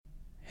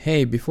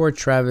Hey, before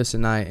Travis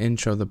and I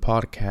intro the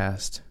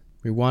podcast,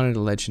 we wanted to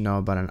let you know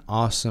about an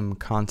awesome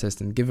contest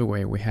and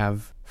giveaway we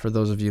have for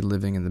those of you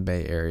living in the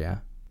Bay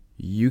Area.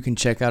 You can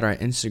check out our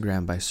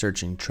Instagram by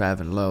searching Trav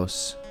and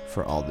Los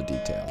for all the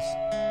details.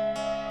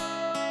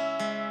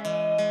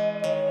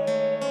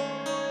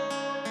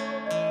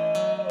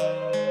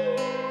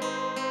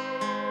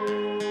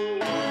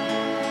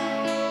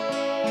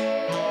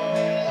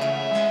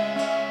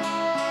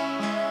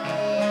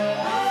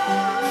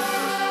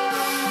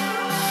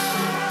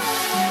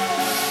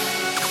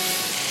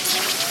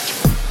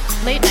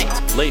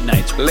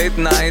 Late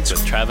nights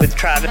with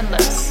Trav and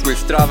Los.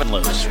 With Trav and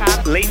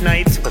Los. Late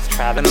nights with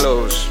Trav and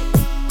Los.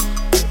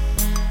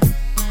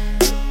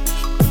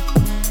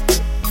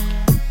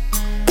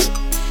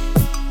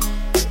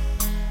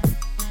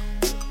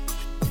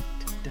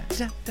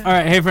 All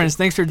right, hey friends,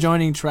 thanks for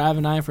joining Trav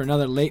and I for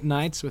another Late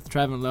Nights with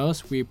Trav and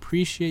Los. We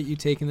appreciate you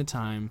taking the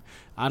time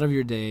out of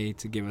your day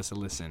to give us a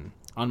listen.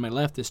 On my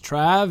left is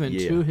Trav, and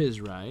to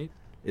his right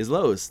is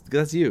Los.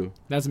 That's you.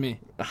 That's me.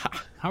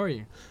 How are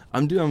you?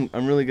 I'm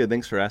really good.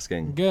 Thanks for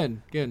asking.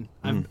 Good.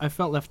 I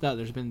felt left out.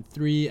 There's been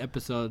 3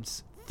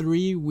 episodes,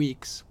 3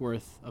 weeks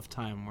worth of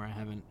time where I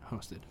haven't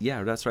hosted.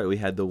 Yeah, that's right. We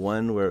had the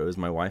one where it was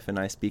my wife and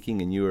I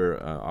speaking, and you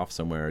were off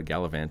somewhere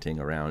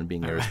gallivanting around,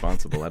 being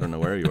irresponsible. I don't know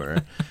where you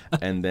were.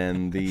 And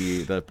then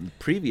the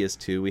previous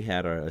 2, we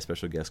had our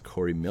special guest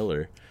Corey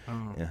Miller.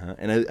 Oh.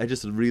 And I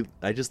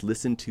just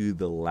listened to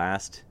the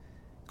last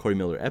Corey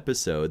Miller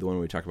episode, the one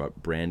where we talk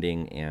about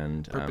branding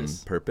and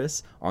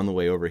purpose on the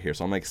way over here.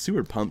 So I'm like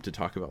super pumped to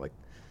talk about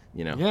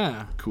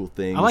cool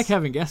things. I like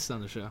having guests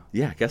on the show.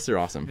 Yeah, guests are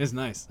awesome. It's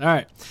nice. All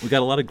right. We got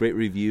a lot of great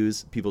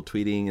reviews, people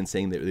tweeting and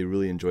saying that they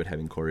really enjoyed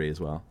having Corey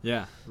as well.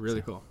 Yeah,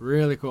 really cool.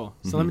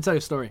 So let me tell you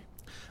a story.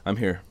 I'm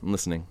here. I'm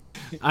listening.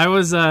 I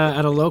was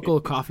at a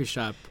local coffee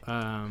shop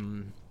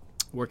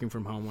working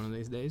from home one of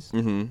these days.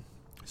 Mm-hmm.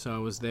 So I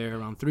was there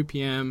around 3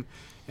 p.m.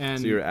 And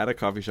so you're at a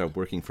coffee shop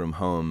working from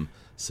home,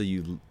 so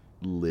you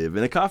live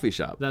in a coffee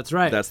shop. That's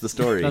right. That's the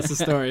story. That's the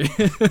story.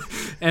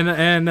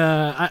 and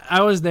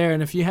I was there,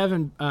 and if you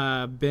haven't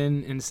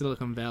been in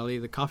Silicon Valley,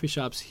 the coffee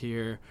shops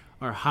here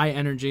are high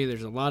energy.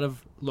 There's a lot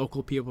of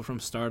local people from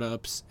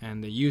startups,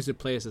 and they use the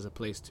place as a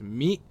place to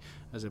meet,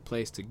 as a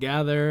place to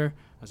gather,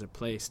 as a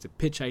place to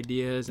pitch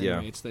ideas.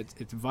 Anyway, it's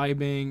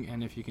vibing,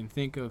 and if you can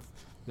think of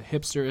the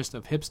hipsterest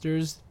of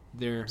hipsters,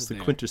 it's the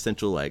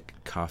quintessential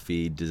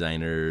coffee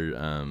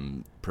designer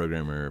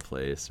programmer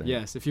place, right?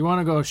 Yes, if you want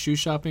to go shoe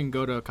shopping,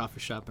 go to a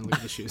coffee shop and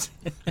leave the shoes.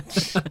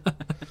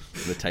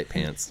 The tight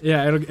pants.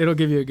 Yeah, it'll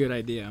give you a good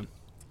idea.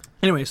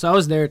 Anyway, so I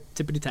was there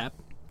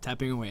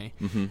tapping away,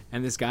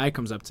 and this guy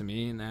comes up to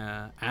me and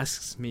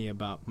asks me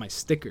about my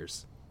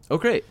stickers. Oh,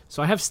 great.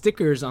 So I have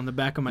stickers on the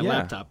back of my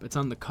laptop. It's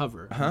on the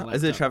cover.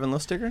 Is it a Trav and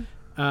Los sticker?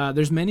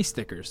 There's many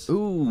stickers.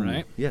 Ooh,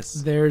 right? Yes.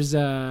 There's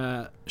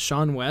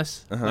Sean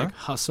West, like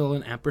hustle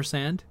and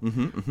ampersand.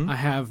 I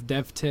have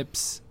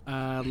DevTips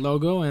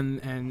logo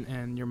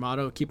and your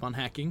motto, keep on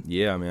hacking.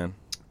 Yeah, man.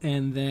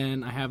 And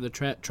then I have the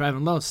Trav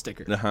and Los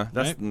sticker. That's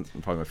right?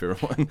 probably my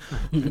favorite one.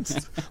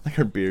 It's like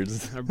our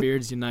beards. Our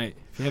beards unite.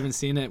 If you haven't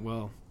seen it,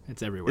 well,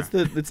 it's everywhere.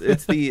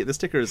 It's the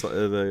sticker is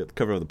the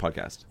cover of the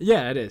podcast.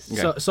 Yeah, it is.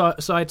 Okay.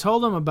 So I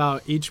told them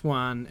about each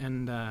one,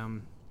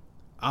 and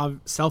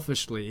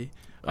selfishly,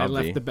 I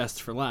left the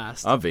best for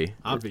last. Obvi.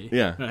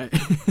 Yeah. Right.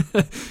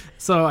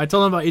 So I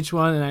told him about each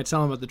one, and I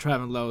tell him about the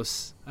Trav and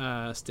Los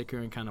sticker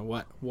and kind of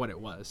what it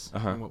was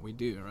and what we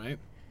do, right?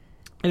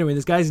 Anyway,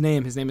 his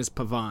name is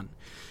Pavan,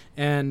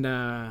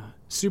 and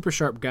super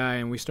sharp guy,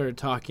 and we started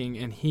talking,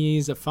 and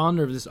he's a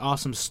founder of this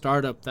awesome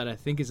startup that I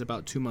think is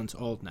about 2 months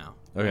old now.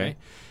 Okay. Right?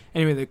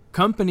 Anyway, the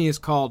company is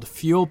called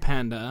Fuel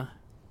Panda,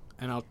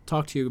 and I'll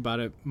talk to you about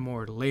it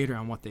more later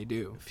on what they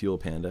do. Fuel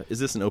Panda. Is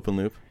this an open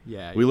loop?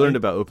 Yeah. We learned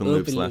about open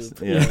loops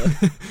last. Yeah.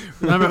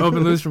 Remember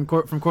open loops from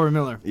Corey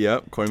Miller?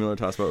 Yep. Corey Miller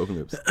talks about open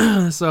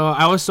loops. So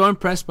I was so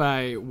impressed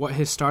by what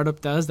his startup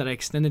does that I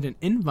extended an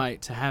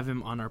invite to have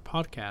him on our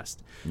podcast.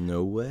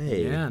 No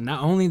way. Yeah.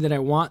 Not only did I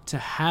want to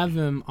have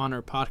him on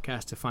our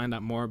podcast to find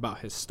out more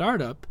about his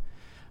startup,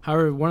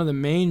 however, one of the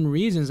main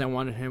reasons I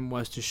wanted him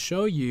was to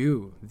show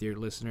you, dear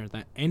listener,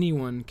 that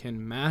anyone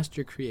can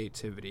master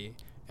creativity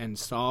and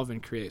solve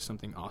and create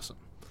something awesome.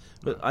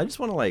 But I just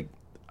want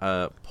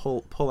to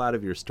pull out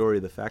of your story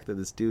the fact that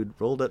this dude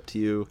rolled up to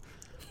you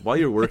while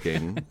you're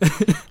working,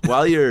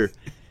 while you're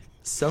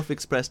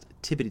self-expressed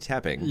tippity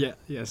tapping. Yeah.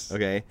 Yes.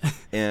 Okay.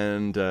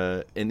 And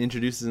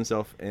introduces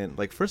himself, and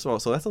first of all,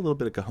 so that's a little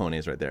bit of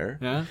cojones right there.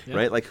 Yeah.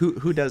 Right.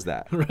 Who does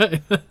that?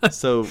 Right.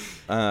 So hey,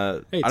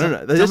 I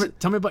don't know.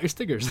 Tell me about your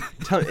stickers.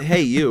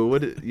 Hey, you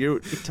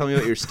tell me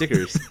about your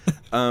stickers.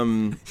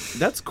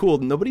 That's cool.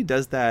 Nobody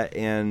does that,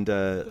 and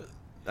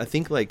I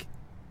think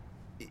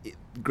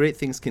great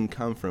things can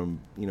come from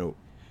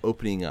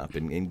opening up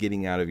and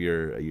getting out of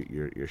your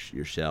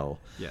shell.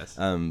 Yes.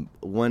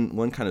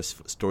 One kind of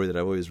story that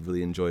I've always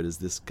really enjoyed is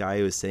this guy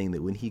who was saying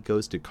that when he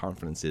goes to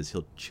conferences,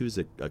 he'll choose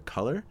a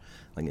color,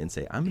 like, and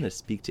say, I'm going to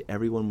speak to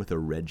everyone with a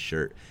red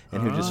shirt,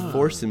 and he'll just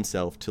force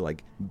himself to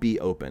like be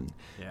open,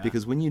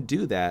 because when you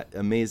do that,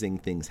 amazing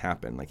things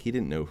happen. Like, he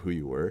didn't know who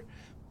you were,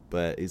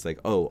 but he's like,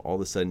 oh, all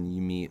of a sudden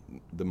you meet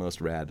the most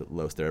rad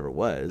Los there ever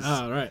was.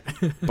 Oh, right.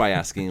 by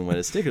asking him what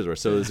his stickers were.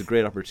 So it was a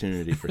great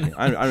opportunity for him.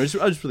 I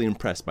was really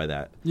impressed by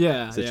that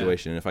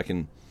situation. If I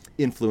can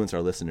influence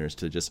our listeners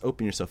to just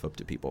open yourself up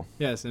to people.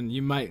 Yes, and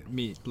you might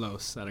meet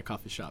Los at a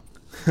coffee shop.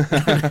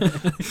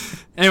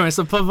 Anyway,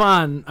 so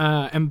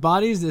Pavan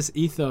embodies this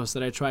ethos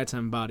that I try to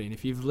embody. And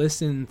if you've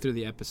listened through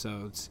the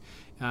episodes,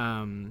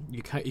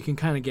 you can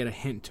kind of get a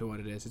hint to what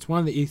it is. It's one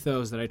of the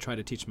ethos that I try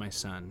to teach my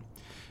son.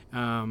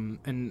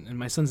 And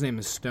my son's name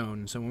is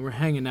Stone. So when we're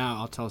hanging out,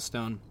 I'll tell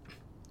Stone,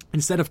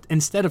 instead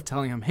of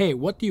telling him, hey,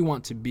 what do you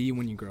want to be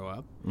when you grow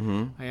up?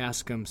 I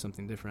ask him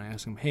something different. I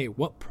ask him, hey,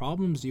 what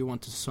problems do you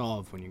want to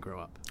solve when you grow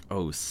up?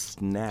 Oh,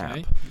 snap.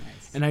 Okay?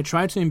 Nice. And I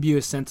try to imbue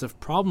a sense of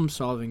problem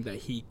solving that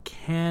he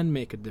can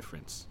make a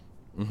difference.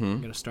 You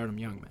gotta start him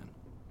young, man.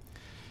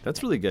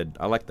 That's really good.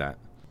 I like that.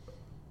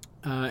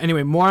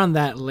 Anyway, more on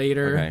that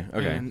later.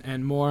 Okay.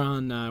 And more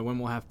on when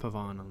we'll have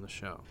Pavan on the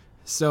show.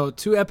 So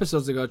 2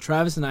 episodes ago,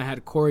 Travis and I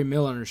had Corey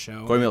Miller on our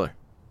show. Corey Miller.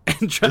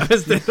 And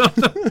Travis did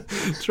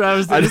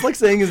I just like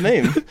saying his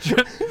name.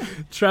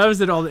 Travis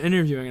did all the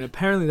interviewing, and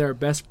apparently there are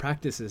best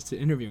practices to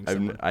interviewing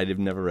someone. I've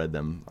never read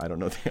them. I don't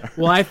know what they are.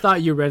 Well, I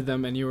thought you read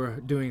them, and you were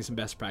doing some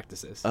best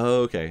practices.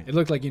 Oh, okay. It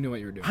looked like you knew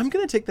what you were doing. I'm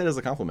going to take that as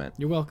a compliment.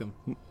 You're welcome.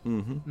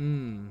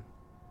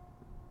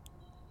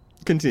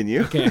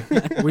 Continue. Okay.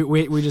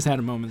 We just had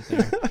a moment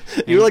there.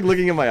 You were like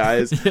looking in my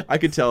eyes. I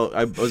could tell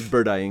I was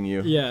bird-eyeing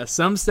you. Yeah.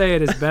 Some say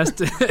it is best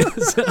to...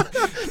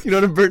 You know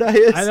what a bird-eye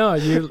is? I know.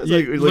 You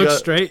look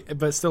straight,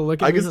 but still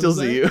looking. I can still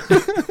see you.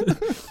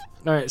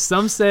 All right.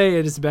 Some say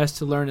it is best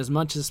to learn as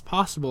much as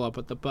possible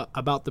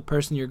about the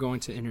person you're going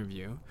to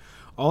interview.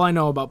 All I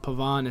know about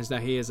Pavan is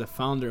that he is a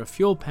founder of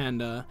Fuel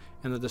Panda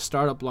and that the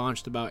startup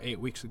launched about 8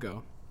 weeks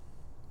ago.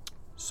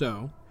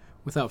 So...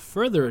 without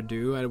further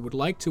ado, I would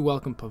like to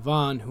welcome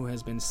Pavan, who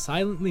has been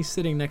silently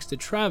sitting next to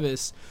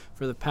Travis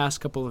for the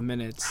past couple of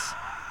minutes.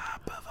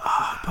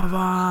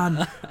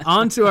 Pavan!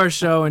 Onto our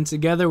show, and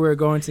together we're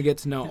going to get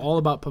to know all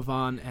about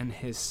Pavan and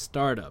his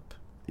startup.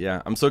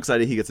 Yeah, I'm so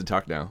excited he gets to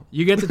talk now.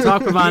 You get to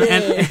talk, Pavan,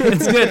 and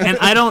it's good. And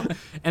I don't.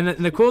 And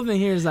the cool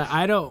thing here is that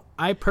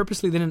I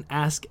purposely didn't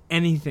ask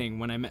anything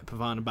when I met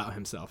Pavan about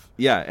himself.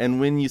 Yeah, and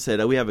when you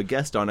said, we have a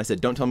guest on, I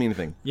said, don't tell me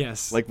anything.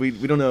 Yes. Like, we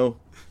don't know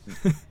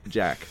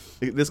Jack.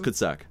 This could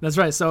suck. That's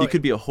right. So he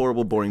could be a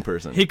horrible, boring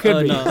person. He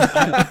could be. No.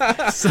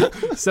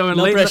 So in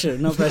no late pressure.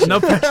 No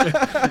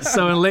pressure.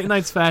 So in late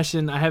nights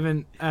fashion, I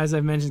haven't, as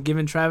I mentioned,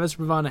 given Travis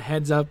Pavan a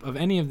heads up of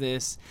any of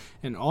this,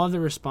 and all the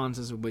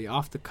responses will be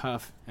off the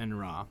cuff and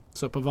raw.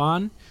 So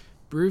Pavan,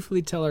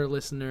 briefly tell our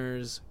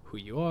listeners who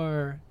you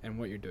are and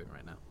what you're doing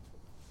right now.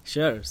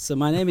 Sure. So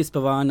my name is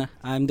Pavan.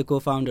 I'm the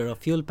co-founder of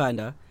Fuel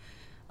Panda.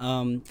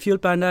 Fuel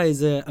Panda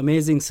is an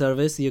amazing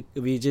service.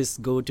 We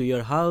just go to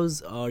your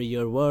house or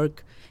your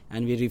work,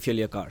 and we refuel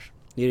your car.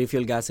 You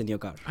refuel gas in your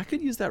car. I could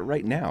use that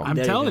right now. I'm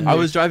telling you. I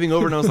was driving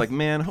over and I was like,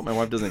 man, I hope my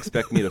wife doesn't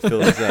expect me to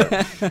fill this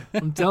up.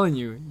 I'm telling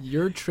you,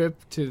 your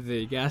trip to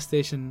the gas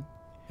station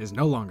is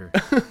no longer.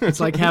 It's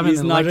like having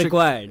an electric...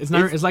 It's not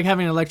required. It's like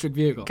having an electric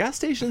vehicle. Gas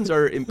stations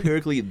are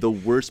empirically the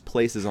worst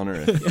places on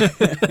earth.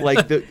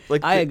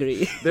 I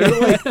agree. They're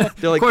like,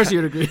 of course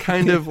you'd agree.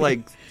 Kind of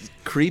like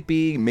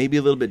creepy, maybe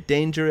a little bit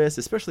dangerous,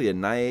 especially at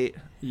night.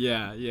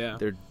 Yeah.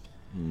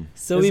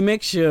 So we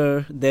make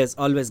sure there's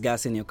always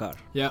gas in your car.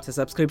 Yeah. It's a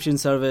subscription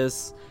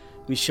service.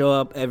 We show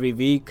up every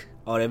week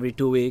or every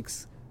 2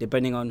 weeks,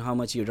 depending on how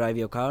much you drive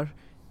your car,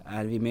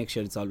 and we make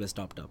sure it's always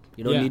topped up.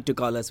 You don't need to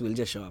call us, we'll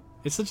just show up.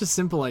 It's such a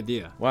simple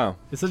idea. Wow.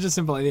 It's such a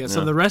simple idea. Yeah.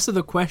 So the rest of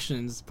the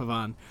questions,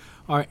 Pavan,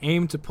 are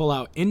aimed to pull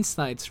out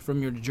insights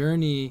from your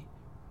journey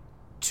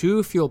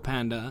to Fuel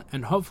Panda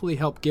and hopefully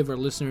help give our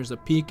listeners a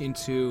peek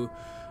into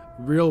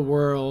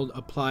real-world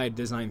applied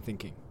design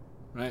thinking.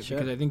 Right, sure.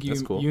 Because I think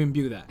cool. you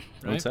imbue that.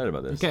 Right? I'm excited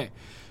about this. Okay,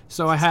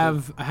 so I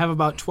have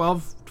about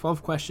 12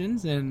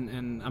 questions,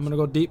 and I'm gonna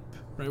go deep.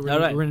 Right, we're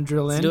gonna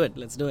drill in.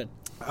 Let's do it.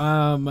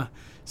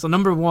 So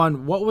number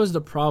one, what was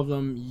the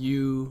problem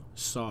you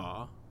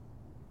saw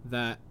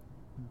that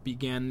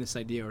began this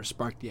idea or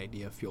sparked the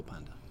idea of Fuel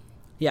Panda?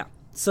 Yeah.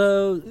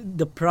 So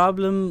the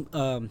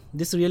problem,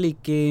 this really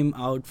came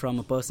out from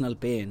a personal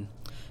pain.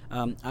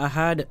 I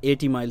had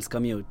 80 miles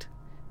commute.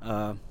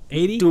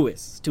 80? Two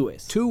ways.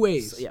 Two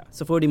ways.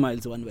 So 40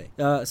 miles one way.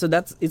 So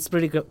it's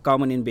pretty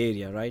common in Bay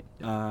Area, right?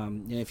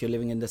 If you're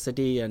living in the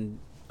city and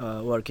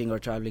working or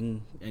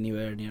traveling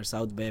anywhere near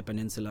South Bay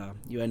Peninsula,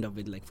 you end up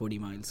with like 40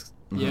 miles,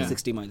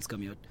 60 miles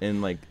commute.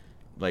 And like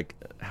like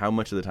how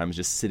much of the time is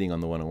just sitting on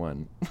the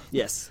 101?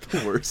 Yes.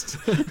 The worst.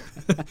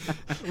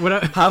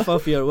 Half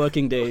of your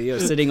working day, you're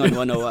sitting on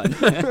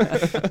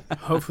 101.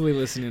 Hopefully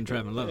listening to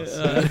Traven Lowe's.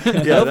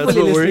 Yeah, that's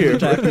what we're here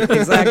for.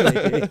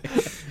 Exactly.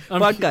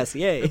 Podcast,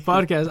 yay.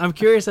 Podcast. I'm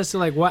curious as to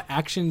like what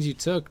actions you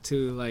took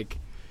to like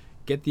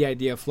get the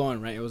idea flowing,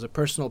 right? It was a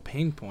personal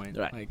pain point.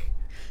 Right.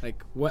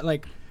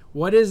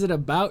 What is it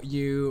about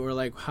you, or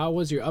like how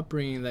was your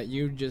upbringing that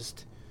you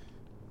just,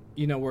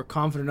 were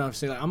confident enough to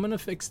say like, I'm going to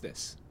fix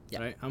this. Yeah.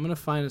 Right? I'm going to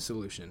find a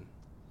solution.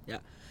 Yeah.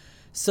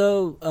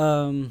 So,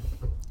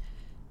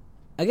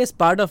 I guess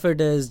part of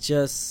it is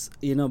just,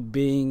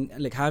 being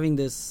like having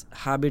this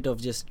habit of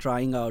just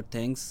trying out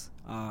things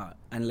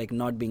and like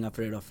not being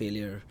afraid of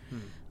failure.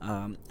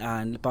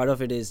 And part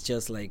of it is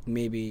just like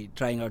maybe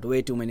trying out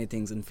way too many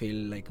things and fail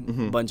like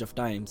a bunch of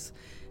times.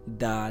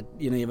 That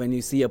when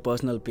you see a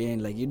personal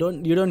pain, like you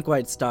don't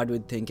quite start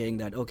with thinking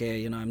that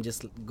okay, I'm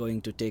just going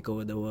to take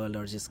over the world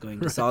or just going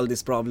to solve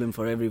this problem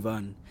for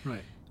everyone.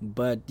 Right.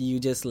 But you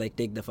just like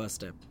take the first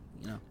step.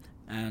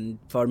 And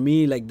for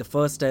me, like the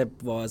first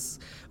step was,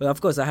 well,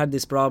 of course I had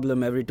this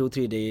problem every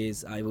 2-3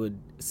 days. I would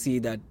see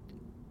that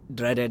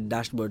dreaded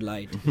dashboard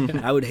light.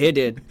 I would hate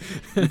it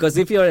because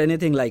if you're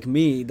anything like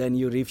me, then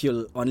you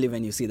refuel only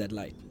when you see that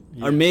light.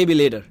 Yeah. Or maybe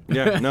later.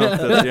 Yeah, no,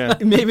 yeah.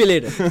 Maybe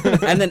later.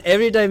 And then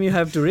every time you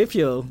have to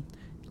refuel,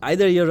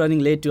 either you're running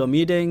late to a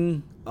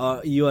meeting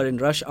or you are in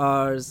rush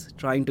hours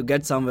trying to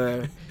get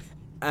somewhere,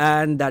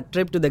 and that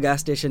trip to the gas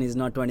station is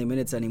not 20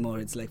 minutes anymore.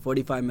 It's like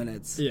 45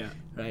 minutes. Yeah.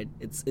 Right?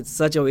 It's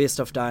such a waste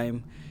of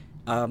time.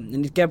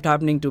 And it kept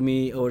happening to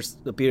me over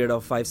the period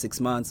of 5-6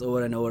 months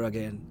over and over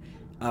again.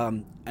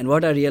 And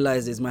what I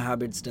realized is my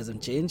habits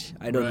doesn't change.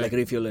 I don't like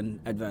refuel in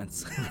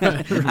advance.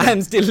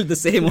 I'm still the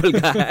same old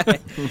guy,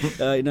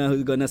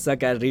 who's gonna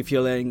suck at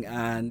refueling,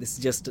 and it's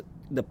just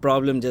the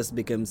problem just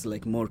becomes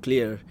like more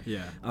clear.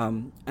 Yeah.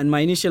 And my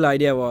initial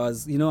idea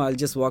was, I'll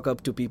just walk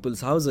up to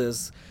people's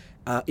houses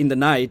in the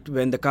night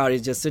when the car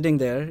is just sitting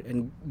there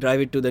and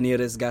drive it to the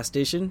nearest gas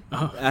station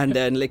and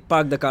then like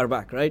park the car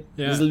back. Right?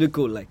 Yeah. This will be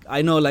cool. Like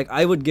I know, like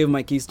I would give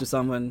my keys to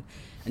someone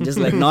and just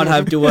like not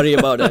have to worry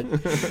about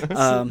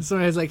it. So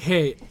it's like,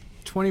 hey,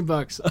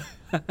 $20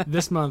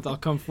 this month. I'll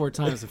come 4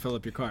 times to fill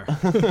up your car.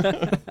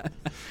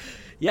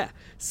 Yeah.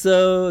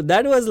 So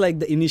that was like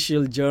the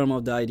initial germ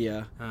of the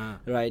idea,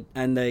 right?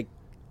 And like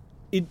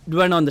it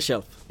went on the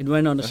shelf. It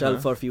went on the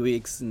shelf for a few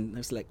weeks, and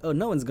it's like, oh,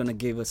 no one's gonna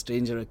give a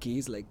stranger a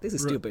keys. Like this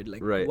is stupid.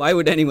 Like why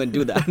would anyone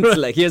do that? It's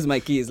like here's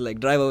my keys. Like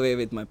drive away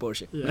with my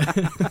Porsche.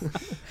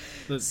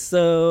 Yeah.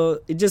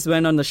 So it just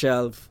went on the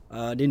shelf.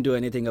 Didn't do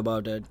anything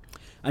about it.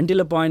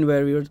 Until a point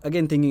where we were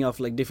again thinking of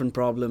like different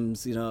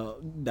problems,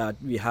 that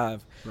we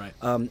have. Right.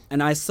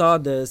 And I saw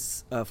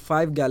this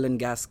 5-gallon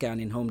gas can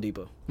in Home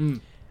Depot,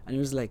 and it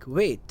was like,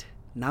 wait,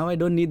 now I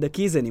don't need the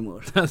keys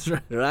anymore. That's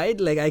right.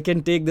 Right? Like I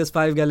can take this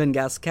 5-gallon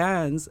gas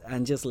cans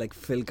and just like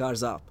fill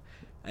cars up.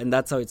 And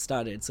that's how it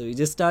started. So we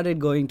just started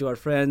going to our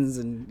friends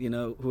and,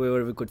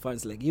 whoever we could find.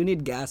 It's like, you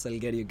need gas, I'll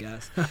get you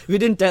gas. We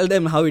didn't tell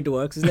them how it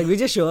works. It's like, we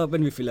just show up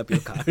and we fill up your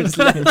car. It's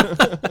like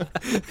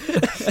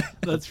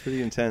That's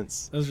pretty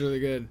intense. That's really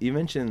good. You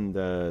mentioned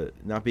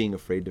not being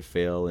afraid to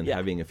fail and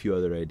having a few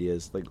other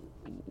ideas. Like,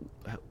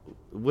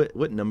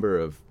 what number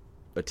of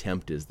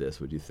attempt is this,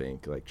 would you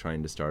think? Like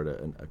trying to start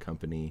a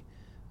company?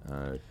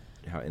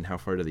 How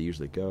far do they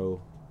usually go?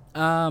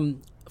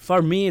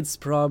 For me, it's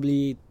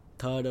probably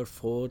 3rd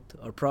or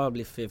 4th or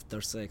probably 5th or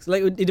 6th.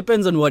 Like it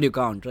depends on what you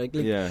count, right?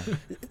 Like,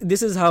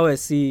 this is how I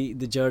see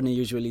the journey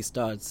usually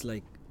starts.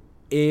 Like,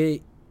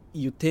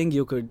 you think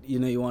you could, you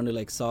want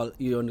to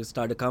you want to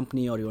start a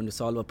company or you want to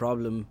solve a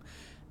problem,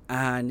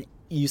 and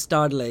you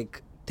start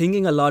like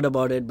thinking a lot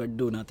about it but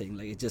do nothing.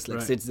 Like it just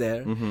like sits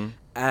there,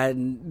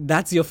 and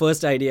that's your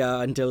first idea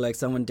until like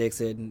someone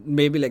takes it.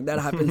 Maybe like that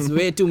happens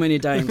way too many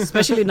times,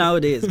 especially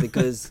nowadays,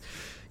 because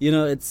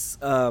it's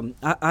I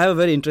have a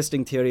very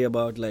interesting theory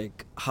about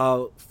like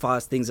how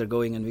fast things are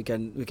going, and we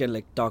can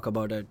like talk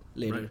about it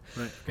later.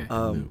 Right.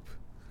 Okay.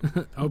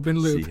 Open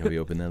loop. See how we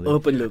open that loop.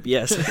 Open loop,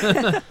 yes.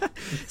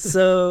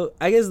 So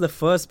I guess the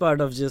first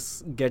part of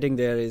just getting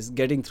there is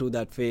getting through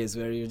that phase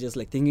where you're just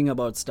like thinking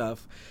about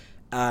stuff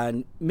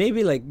and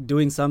maybe like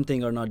doing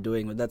something or not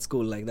doing, but that's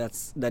cool. Like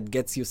that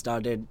gets you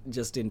started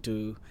just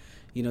into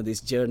this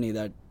journey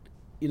that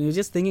you're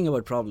just thinking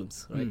about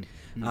problems, right?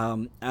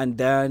 And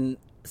then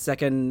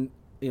second,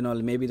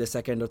 maybe the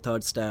second or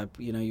third step,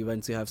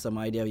 once you have some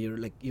idea, you're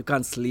like, you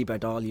can't sleep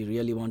at all, you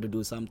really want to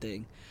do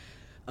something.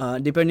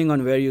 Depending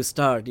on where you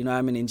start,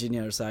 I'm an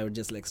engineer, so I would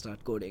just like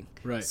start coding.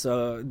 Right.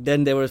 So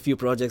then there were a few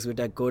projects which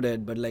I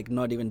coded, but like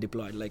not even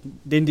deployed, like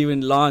didn't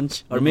even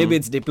launch, or maybe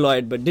it's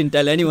deployed, but didn't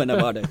tell anyone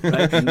about it.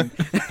 Right? And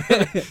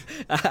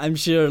I'm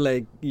sure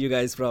like you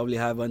guys probably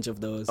have a bunch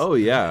of those. Oh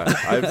yeah,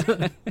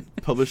 I've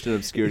published in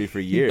obscurity for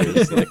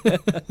years.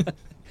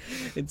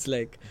 It's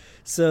like,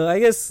 so I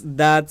guess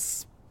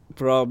that's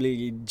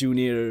probably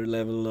junior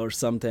level or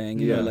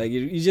something. Like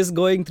you're just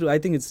going through, I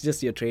think it's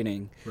just your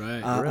training,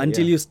 right?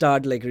 Until you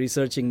start like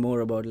researching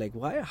more about like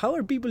how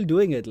are people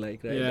doing it,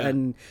 like, right?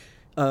 And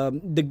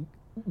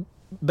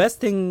best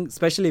thing,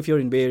 especially if you're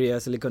in Bay Area,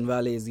 Silicon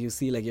Valley, is you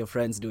see like your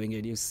friends doing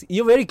it.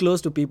 You're very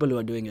close to people who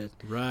are doing it.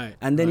 Right.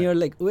 And then you're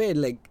like, wait,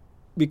 like,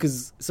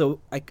 because so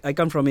I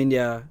come from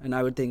India, and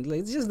I would think like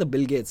it's just the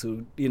Bill Gates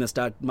who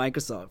start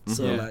Microsoft.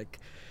 So like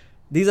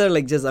these are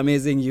like just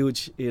amazing,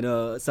 huge,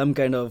 some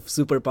kind of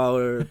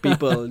superpower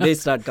people. They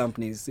start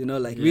companies.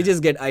 We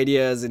just get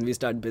ideas and we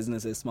start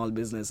businesses, small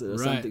businesses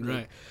or something.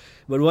 Right.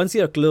 But once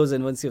you're close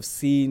and once you've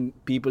seen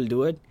people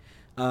do it,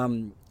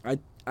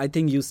 I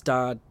think you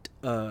start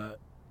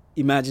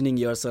imagining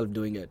yourself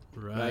doing it.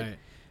 Right.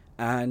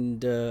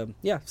 And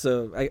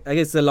so I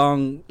guess it's a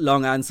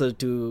long answer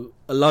to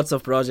lots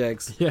of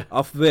projects,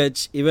 of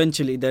which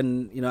eventually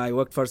then, I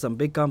worked for some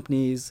big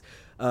companies,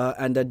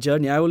 and that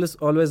journey, I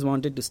always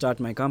wanted to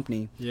start my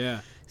company. Yeah.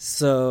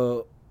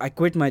 So I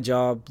quit my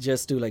job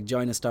just to like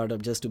join a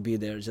startup, just to be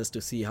there, just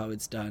to see how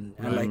it's done.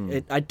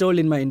 And I told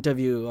in my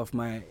interview of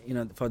my,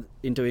 for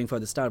interviewing for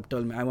the startup,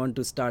 told me I want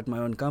to start my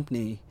own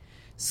company.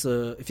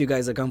 So if you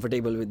guys are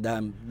comfortable with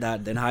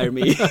that, then hire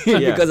me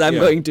because I'm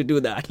going to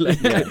do that. Like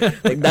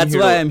that's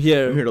why I'm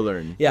here. I'm here to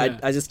learn.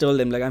 I just told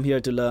them like I'm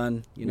here to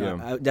learn.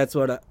 That's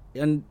what.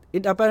 And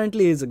it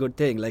apparently is a good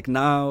thing. Like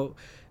now,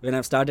 when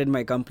I've started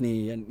my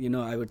company, and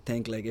I would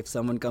think like if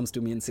someone comes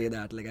to me and say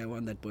that, like I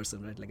want that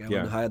person, right? Like I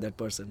want to hire that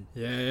person.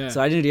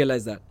 So I didn't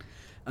realize that,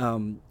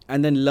 and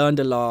then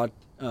learned a lot,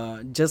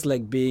 just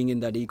like being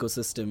in that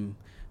ecosystem.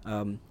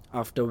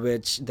 After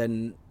which,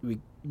 then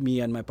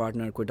me and my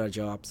partner quit our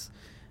jobs.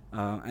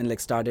 And like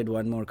started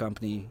one more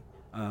company,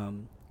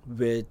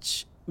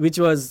 which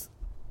was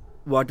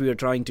what we were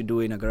trying to do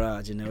in a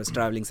garage, and I was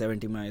traveling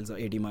 70 miles or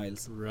 80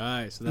 miles.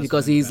 Right. So that's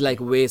because he's like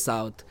way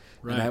south,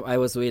 and I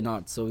was way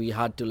north, so we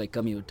had to like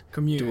commute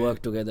to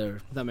work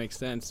together. That makes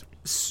sense.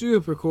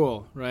 Super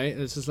cool, right?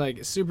 It's just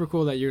like super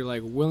cool that you're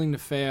like willing to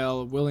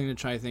fail, willing to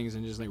try things,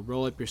 and just like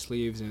roll up your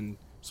sleeves and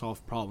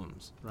solve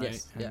problems, right?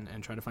 Yes,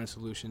 and try to find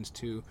solutions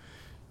to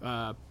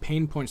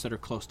pain points that are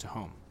close to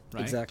home.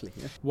 Right? Exactly.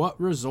 Yeah. What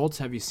results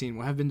have you seen?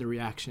 What have been the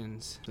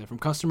reactions from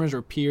customers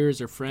or peers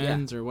or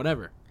friends or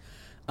whatever?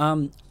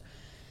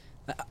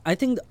 I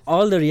think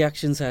all the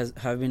reactions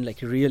have been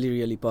like really,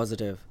 really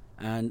positive.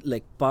 And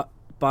like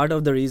part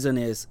of the reason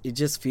is it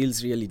just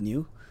feels really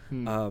new.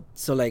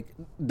 So like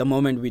the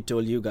moment we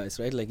told you guys,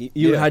 right? Like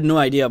you had no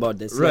idea about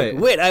this. Right.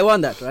 Like, wait, I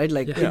want that, right?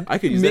 Like I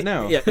could use that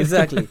now. Yeah,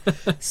 exactly.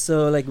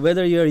 So like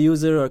whether you're a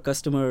user or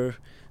customer,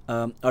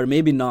 or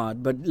maybe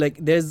not, but like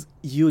there's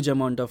huge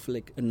amount of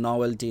like a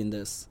novelty in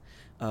this,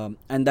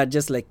 and that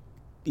just like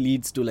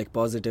leads to like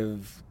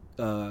positive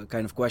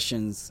kind of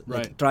questions,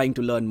 like trying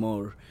to learn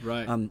more.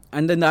 Right.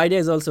 And then the idea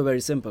is also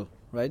very simple,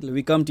 right?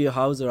 We come to your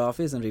house or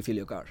office and refill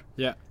your car.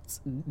 Yeah.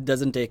 It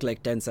doesn't take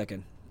like 10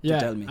 seconds to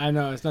tell me. I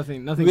know, it's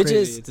nothing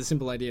crazy. It's a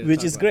simple idea.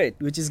 Which is great.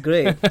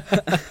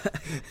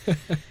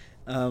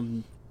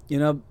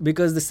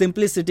 Because the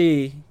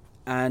simplicity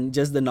and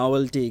just the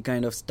novelty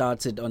kind of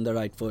starts it on the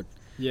right foot.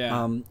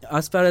 Yeah.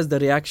 As far as the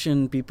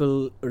reaction,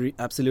 people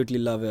absolutely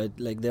love it.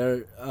 Like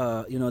they're,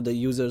 the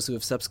users who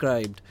have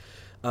subscribed,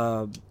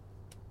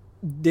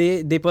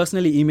 they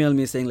personally email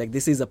me saying like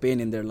this is a pain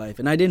in their life,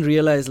 and I didn't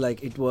realize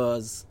like it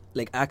was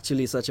like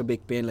actually such a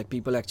big pain. Like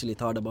people actually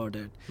thought about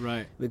it.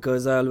 Right.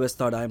 Because I always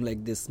thought I'm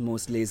like this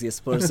most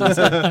laziest person.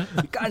 So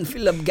you can't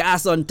fill up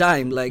gas on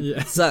time. Like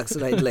it sucks,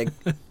 right? Like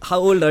how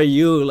old are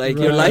you? Like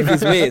your life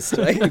is waste,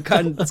 right? You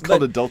can't. It's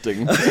called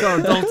adulting.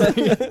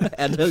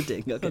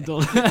 Adulting. Okay.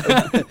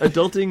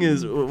 Adulting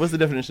is, what's the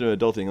definition of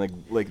adulting?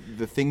 Like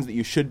the things that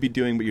you should be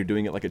doing, but you're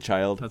doing it like a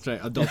child. That's right.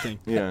 Adulting.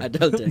 Yeah.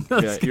 Adulting.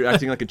 Yeah. You're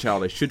acting like a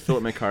child. I should fill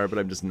up my car, but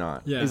I'm just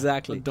not. Yeah.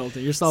 Exactly.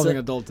 Adulting. You're solving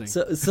adulting.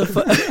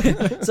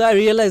 So I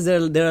realized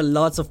there are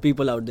lots of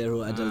people out there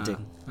who are adulting,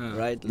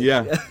 right? Like,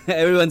 yeah.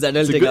 Everyone's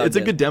adulting. It's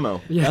a good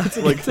demo. Yeah.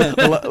 Like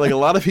a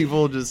lot of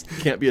people just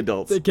can't be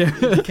adults. They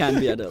can't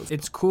be adults.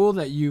 It's cool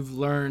that you've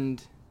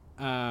learned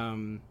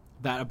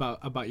that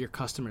about your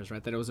customers,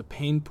 right? That it was a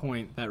pain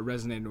point that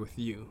resonated with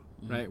you,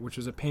 right? Which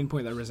was a pain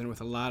point that resonated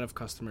with a lot of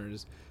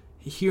customers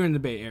here in the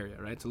Bay Area,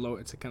 right? It's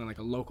kind of like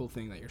a local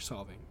thing that you're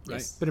solving, right?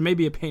 Yes. But it may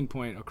be a pain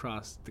point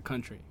across the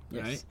country,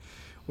 right? Yes.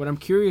 What I'm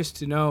curious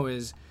to know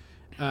is,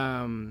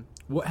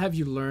 what have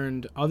you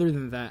learned other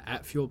than that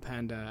at Fuel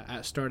Panda,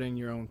 at starting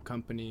your own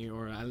company,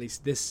 or at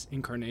least this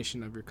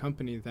incarnation of your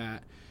company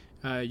that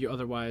you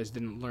otherwise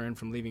didn't learn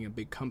from leaving a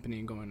big company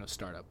and going to a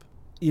startup?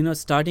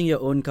 Starting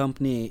your own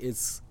company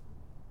is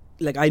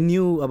like I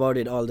knew about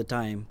it all the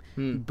time,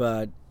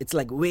 but it's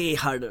like way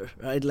harder,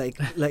 right?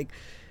 Like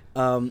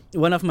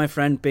one of my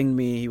friend pinged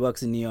me. He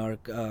works in New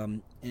York,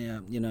 in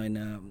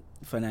a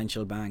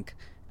financial bank,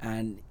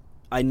 and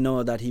I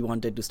know that he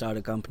wanted to start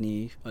a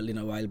company a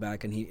while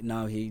back, and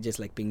he just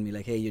like pinged me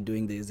like, hey, you're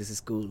doing this is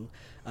cool,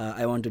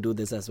 I want to do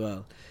this as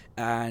well.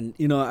 And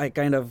I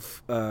kind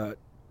of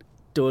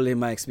told him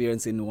my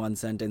experience in one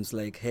sentence,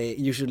 like, hey,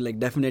 you should like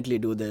definitely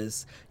do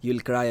this, you'll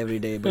cry every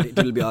day, but it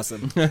will be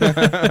awesome.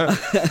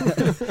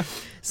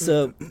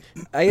 So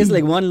I guess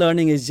like one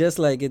learning is just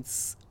like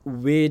it's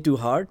way too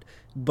hard,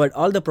 but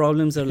all the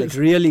problems are like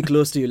really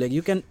close to you. Like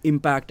you can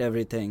impact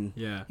everything.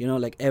 Yeah. You know,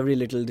 like every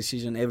little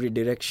decision, every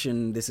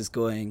direction this is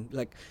going.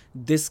 Like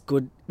this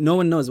could, no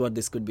one knows what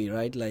this could be,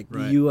 right? Like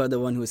you are the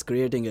one who is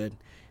creating it.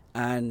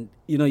 And,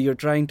 you know, you're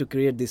trying to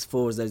create this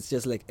force that's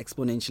just like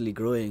exponentially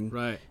growing.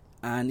 Right.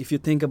 And if you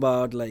think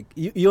about like,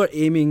 you're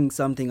aiming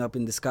something up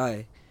in the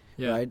sky.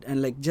 Yeah. Right.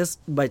 And like just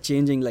by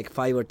changing like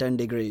 5 or 10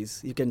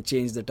 degrees, you can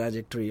change the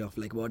trajectory of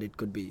like what it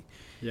could be.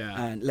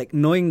 Yeah. And like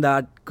knowing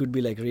that could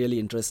be like really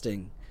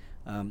interesting.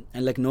 And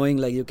like knowing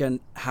like you can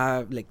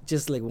have like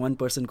just like one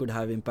person could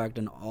have impact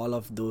on all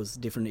of those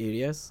different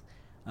areas.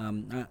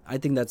 I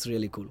think that's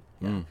really cool.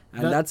 Yeah.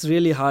 And that's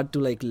really hard to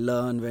like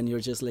learn when you're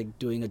just like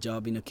doing a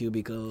job in a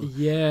cubicle.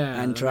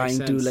 Yeah. And trying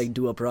to like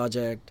do a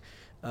project.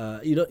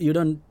 You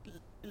don't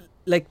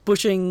like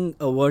pushing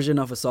a version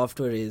of a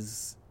software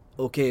is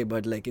okay,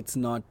 but like it's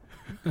not,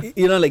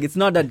 you know, like it's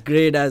not that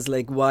great as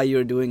like why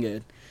you're doing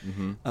it.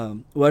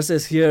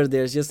 Versus here,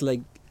 there's just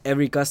like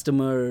every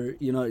customer,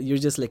 you know, you're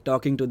just like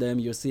talking to them,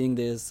 you're seeing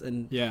this,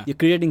 and you're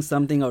creating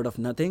something out of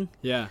nothing.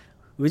 Yeah.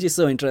 Which is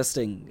so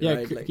interesting. Yeah,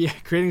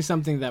 right? Creating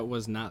something that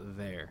was not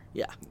there.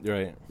 Yeah.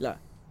 Right. Yeah.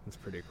 That's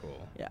pretty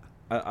cool. Yeah.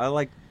 I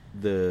like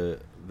the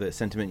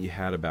sentiment you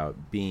had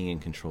about being in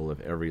control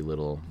of every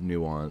little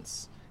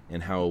nuance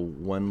and how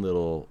one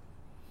little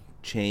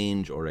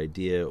change or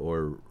idea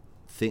or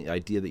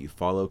idea that you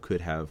follow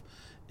could have,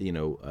 you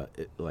know,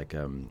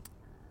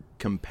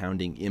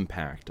 compounding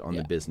impact on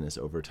the business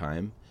over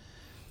time.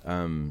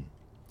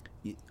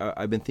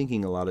 I've been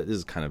thinking a lot of, this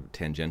is kind of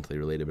tangentially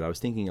related, but I was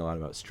thinking a lot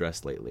about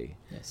stress lately.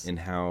 Yes. And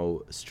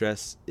how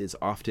stress is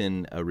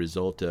often a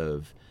result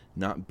of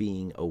not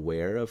being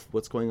aware of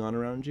what's going on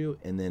around you,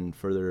 and then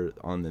further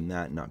on than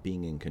that, not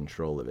being in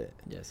control of it.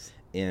 Yes.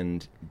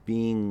 And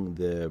being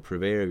the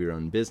purveyor of your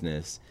own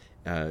business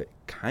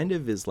kind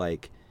of is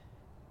like,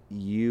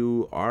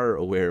 you are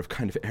aware of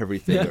kind of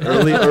everything, or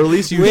at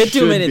least you way should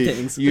too many be.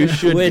 things. You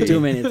should way be.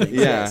 too many things.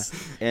 Yeah.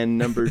 Yes. And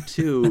number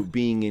 2,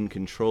 being in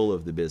control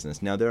of the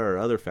business. Now there are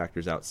other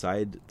factors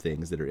outside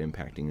things that are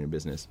impacting your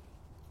business,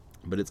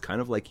 but it's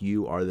kind of like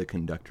you are the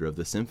conductor of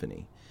the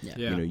symphony. Yeah.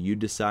 You know, you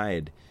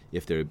decide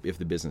if the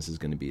business is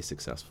going to be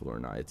successful or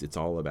not. It's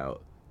all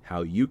about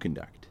how you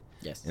conduct.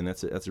 Yes. And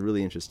that's a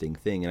really interesting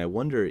thing. And I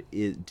wonder,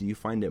 do you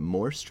find it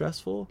more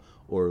stressful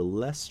or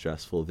less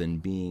stressful than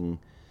being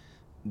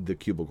the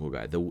cubicle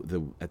guy,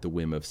 the at the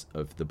whim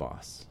of the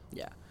boss?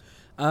 Yeah.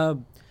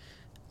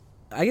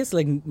 I guess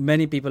like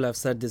many people have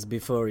said this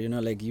before, you know,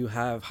 like you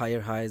have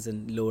higher highs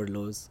and lower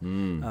lows.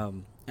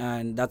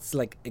 And that's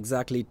like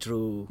exactly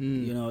true,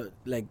 you know,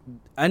 like,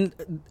 and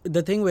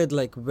the thing with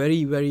like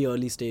very, very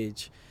early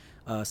stage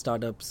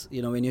startups,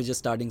 you know, when you're just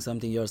starting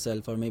something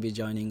yourself or maybe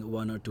joining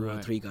 1 or 2 or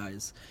 3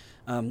 guys,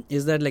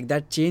 is that like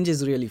that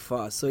changes really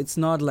fast. So it's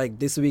not like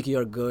this week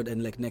you're good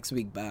and like next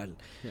week bad.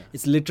 Yeah.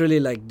 It's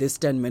literally like this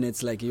 10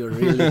 minutes like you're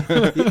really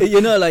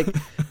you know, like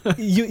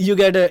you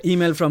get an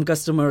email from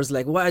customers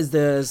like, why is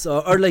this,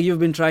 or like you've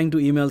been trying to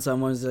email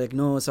someone, it's like,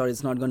 no, sorry,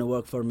 it's not going to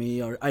work for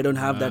me, or I don't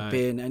have that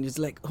pain, and it's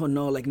like, oh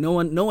no, like no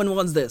one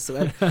wants this,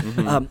 right?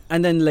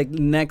 And then like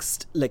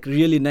next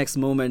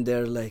moment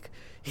they're like,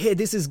 hey,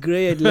 this is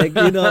great. Like,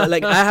 you know,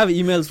 like I have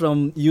emails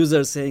from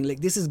users saying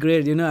like, this is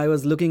great. You know, I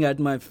was looking at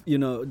my, you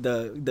know,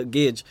 the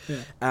gauge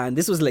and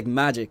this was like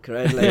magic,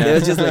 right? Like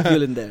there's just like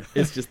fuel in there.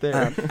 It's just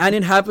there. And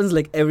it happens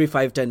like every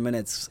 5-10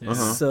 minutes.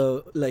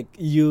 So like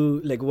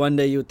you, like one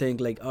day you think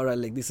like, all right,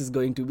 like this is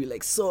going to be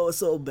like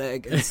so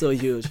big and so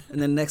huge.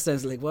 And then next time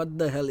it's like, what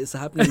the hell is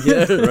happening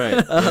here?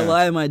 Right.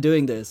 Why am I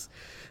doing this?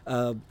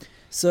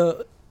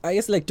 So I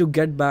guess like to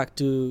get back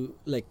to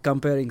like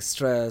comparing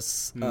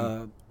stress,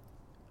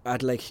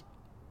 at like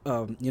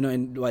you know,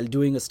 while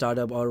doing a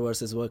startup or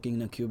versus working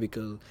in a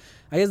cubicle,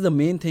 I guess the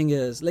main thing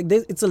is like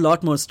it's a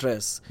lot more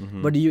stress,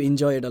 but you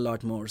enjoy it a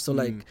lot more. So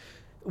like,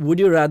 would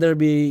you rather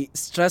be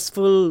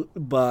stressful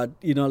but,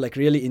 you know, like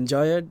really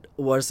enjoy it,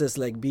 versus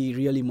like be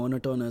really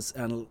monotonous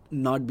and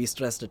not be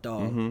stressed at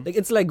all? Like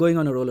it's like going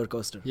on a roller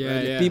coaster.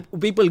 Right? Like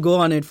people go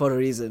on it for a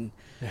reason.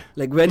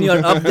 Like when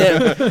you're up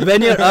there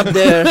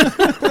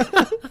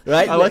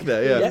right? I like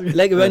that, yeah.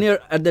 Like when you're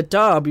at the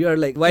top, you're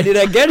like, why did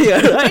I get here?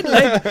 Right?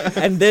 Like,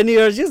 and then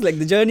you're just like,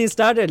 the journey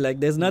started,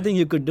 like there's nothing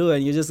you could do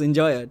and you just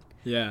enjoy it.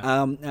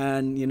 Yeah.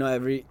 And you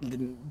know,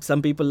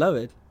 some people love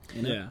it.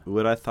 You know? Yeah.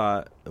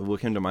 What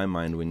came to my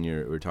mind when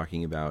we're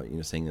talking about, you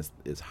know, saying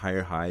this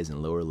higher highs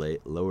and lower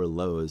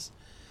lows,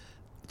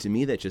 to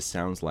me that just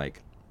sounds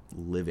like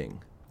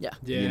living. Yeah.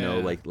 You know,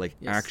 like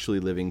actually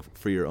living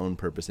for your own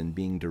purpose and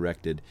being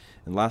directed.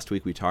 And last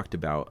week we talked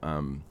about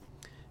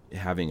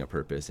having a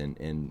purpose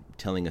and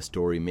telling a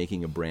story,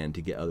 making a brand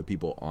to get other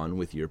people on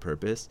with your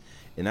purpose.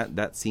 And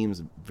that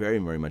seems very,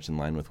 very much in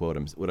line with what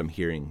I'm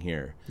hearing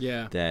here.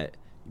 Yeah. That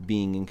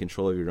being in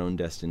control of your own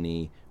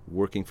destiny,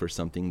 working for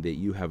something that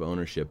you have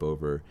ownership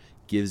over,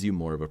 gives you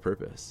more of a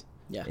purpose.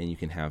 Yeah. And you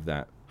can have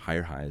that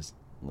higher highs,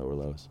 lower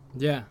lows.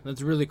 Yeah,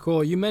 that's really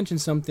cool. You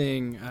mentioned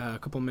something a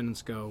couple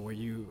minutes ago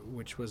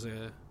which was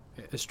it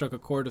struck a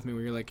chord with me,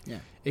 where you're like,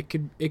 it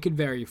could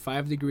vary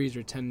 5 degrees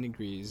or 10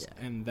 degrees,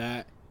 and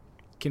that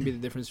can be the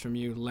difference from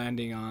you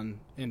landing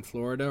in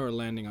Florida or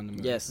landing on the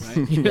moon. Yes.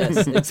 Right?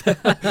 Yes.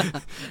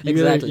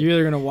 Exactly. You're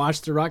either going to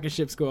watch the rocket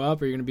ships go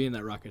up or you're going to be in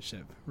that rocket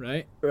ship,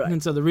 right? Right.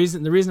 And so the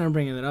reason I'm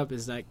bringing that up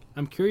is like,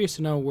 I'm curious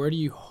to know, where do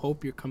you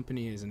hope your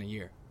company is in a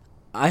year?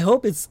 I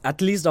hope it's at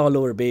least all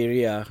over Bay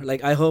Area.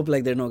 Like, I hope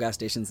like there are no gas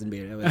stations in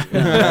Bay Area.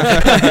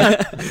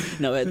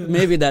 No,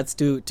 maybe that's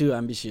too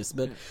ambitious.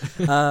 But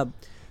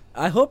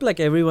I hope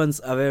like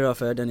everyone's aware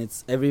of it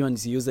and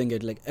everyone's using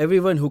it. Like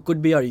everyone who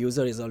could be our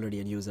user is already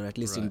a user, at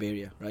least in Bay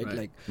Area, right?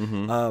 Like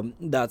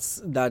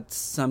that's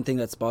something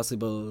that's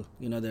possible.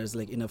 You know, there's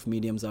like enough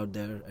mediums out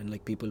there, and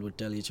like people would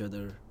tell each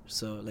other.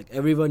 So like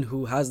everyone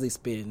who has this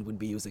pain would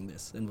be using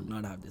this and would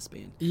not have this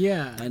pain.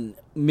 Yeah. And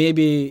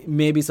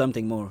maybe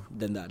something more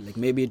than that. Like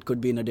maybe it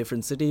could be in a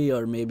different city,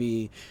 or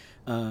maybe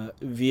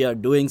we are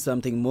doing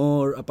something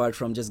more apart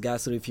from just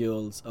gas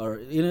refuels, or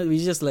we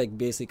just like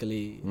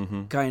basically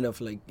kind of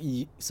like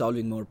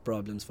solving more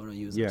problems for our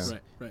users. Yeah.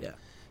 Right. Yeah.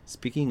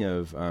 Speaking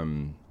of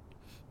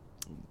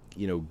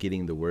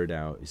getting the word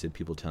out, you said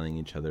people telling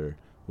each other.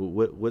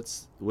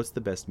 What's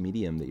the best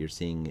medium that you're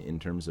seeing in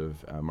terms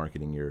of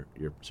marketing your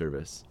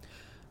service?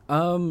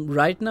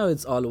 Right now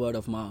it's all word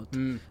of mouth.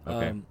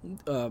 Okay.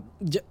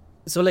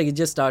 So like it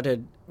just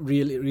started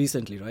really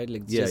recently, right?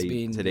 Like it's just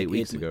been said 8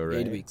 weeks ago,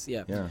 right? 8 weeks,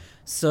 yeah. Yeah.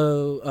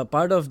 So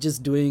part of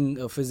just doing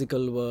a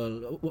physical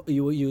world,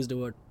 you used the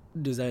word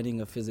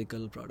designing a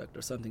physical product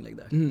or something like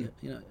that.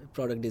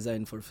 Product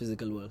design for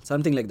physical world,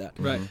 something like that.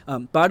 Right.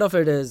 Part of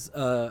it is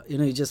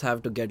you just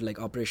have to get like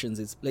operations.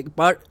 It's like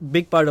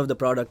big part of the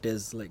product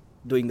is like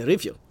doing the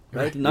review.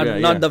 Right, not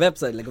the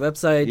website. Like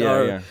website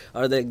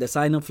or the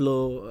sign up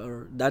flow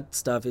or that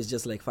stuff is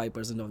just like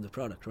 5% of the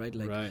product, right?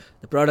 Like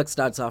the product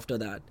starts after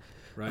that,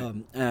 right?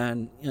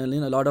 And a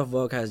lot of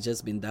work has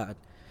just been that.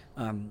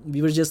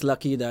 We were just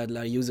lucky that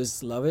our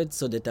users love it,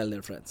 so they tell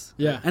their friends.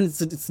 Yeah, right? And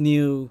it's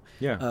new.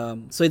 Yeah.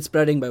 So it's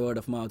spreading by word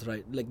of mouth,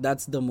 right? Like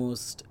that's the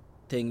most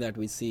thing that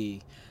we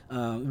see.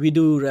 We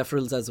do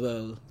referrals as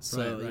well,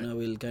 so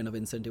we'll kind of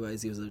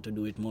incentivize user to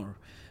do it more.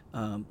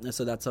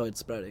 So that's how it's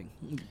spreading.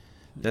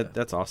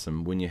 That's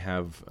awesome when you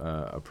have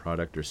a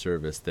product or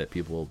service that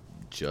people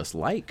just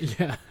like.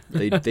 Yeah.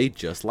 they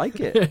just like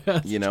it.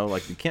 Yeah,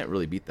 like you can't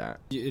really beat that.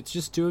 It's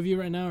just 2 of you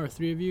right now, or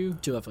 3 of you?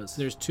 2 of us.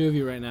 There's 2 of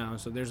you right now,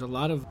 so there's a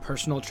lot of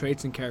personal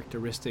traits and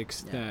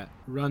characteristics that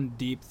run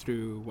deep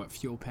through what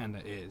Fuel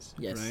Panda is.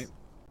 Yes. Right?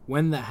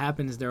 When that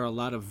happens, there are a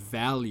lot of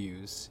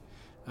values,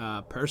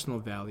 personal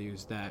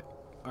values that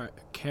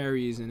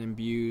carries and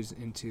imbues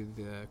into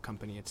the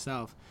company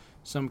itself.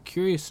 So I'm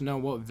curious to know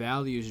what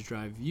values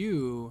drive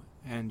you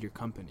and your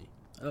company.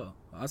 Oh,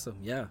 awesome.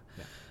 Yeah.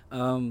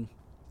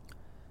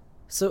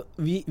 So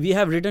we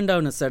have written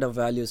down a set of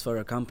values for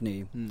our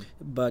company,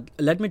 but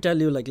let me tell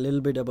you like a little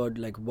bit about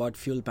like what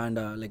Fuel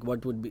Panda, like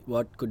what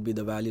could be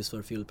the values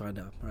for Fuel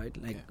Panda, right?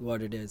 Like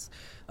what it is.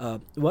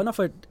 One of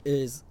it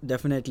is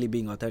definitely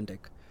being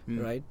authentic,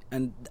 right?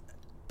 And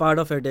part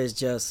of it is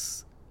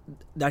just,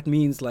 that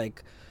means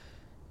like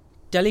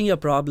telling your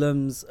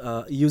problems,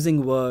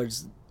 using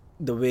words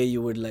the way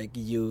you would like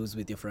use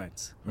with your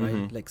friends,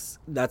 right? Like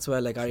that's why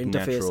like our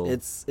interface, natural.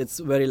 It's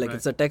very like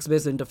it's a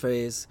text-based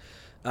interface.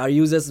 Our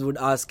users would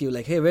ask you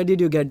like, hey, where did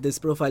you get this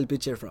profile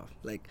picture from?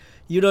 Like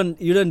you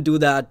don't do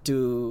that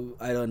to,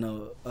 I don't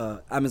know,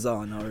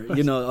 Amazon or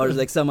or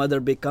like some other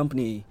big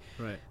company,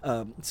 right?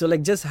 So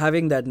like just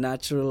having that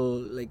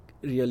natural like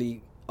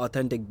really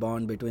authentic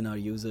bond between our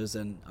users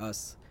and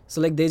us.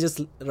 So like they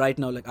just right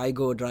now, like I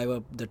go drive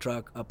up the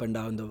truck up and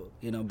down the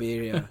Bay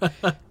Area.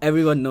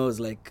 Everyone knows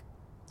like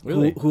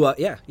really who are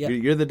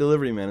You're the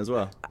delivery man as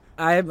well.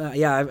 I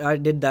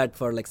did that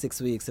for like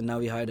 6 weeks, and now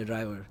we hired a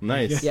driver.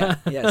 Nice.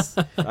 Yes.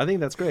 I think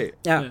that's great.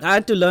 Yeah, I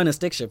had to learn a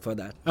stick shift for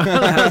that,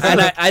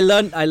 and I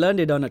learned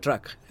it on a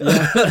truck.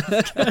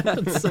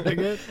 That's so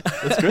good.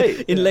 That's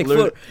great. In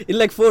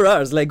like 4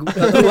 hours. Like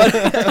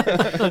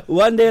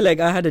one day, like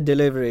I had a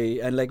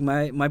delivery, and like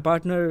my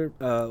partner,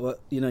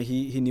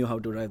 he knew how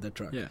to drive the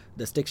truck,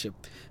 the stick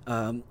shift,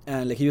 and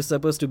like he was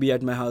supposed to be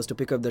at my house to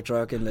pick up the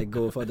truck and like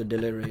go for the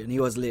delivery, and he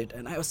was late,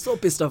 and I was so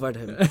pissed off at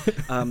him.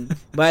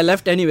 But I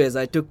left anyways.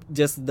 I took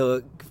just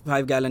the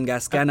 5-gallon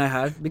gas can I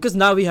had, because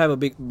now we have a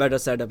better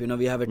setup.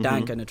 We have a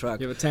tank and a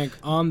truck. You have a tank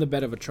on the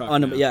bed of a truck.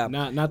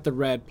 Not the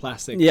red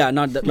plastic. Yeah,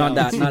 not that.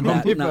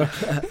 No.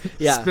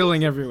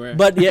 Spilling everywhere.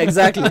 But yeah,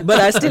 exactly.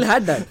 But I still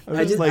had that.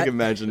 I just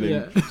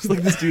imagining just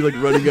like this dude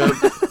like running up,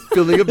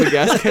 filling up the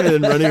gas can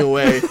and then running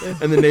away,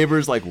 and the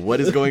neighbor's like, "What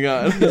is going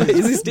on?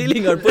 Is he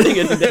stealing or putting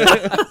it in there?"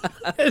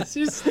 Is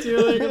he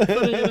stealing or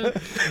putting it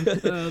in?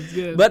 That's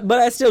good. But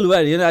I still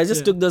went. I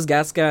just took those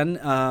gas can.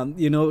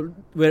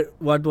 Where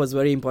what was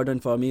very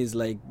important for me is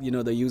like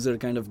the user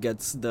kind of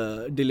gets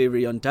the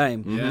delivery on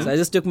time. So I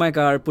just took my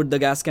car, put the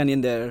gas can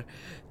in there,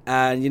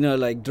 and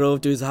like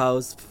drove to his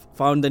house,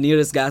 found the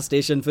nearest gas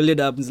station, filled it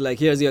up, and it's like,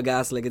 here's your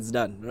gas, like it's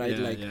done,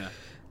 right?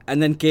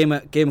 And then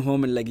came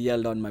home and like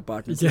yelled on my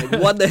partner.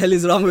 Like, what the hell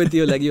is wrong with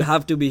you? Like you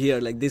have to be here.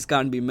 Like this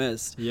can't be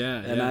missed. Yeah.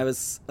 And I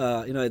was,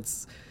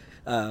 it's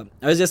I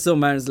was just so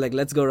mad. It's like,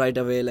 let's go right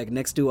away. Like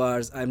next 2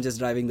 hours, I'm just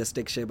driving the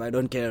stick shift. I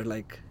don't care.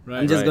 Like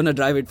I'm just gonna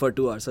drive it for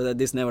 2 hours so that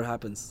this never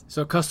happens.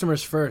 So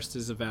customers first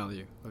is a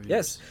value of yours,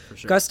 yes, for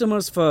sure.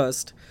 Customers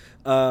first,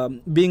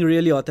 being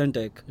really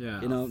authentic.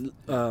 Yeah. You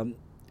know,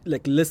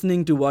 like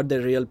listening to what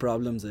their real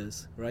problems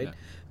is, right?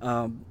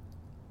 Yeah.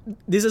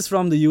 This is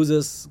from the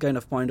user's kind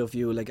of point of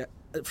view, like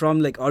from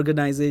like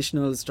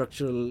organizational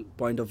structural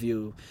point of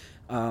view.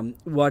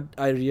 What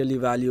I really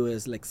value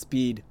is like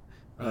speed.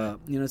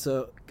 You know,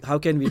 so how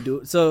can we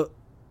do so?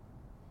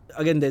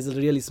 Again, there's a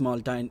really small,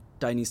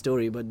 tiny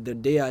story. But the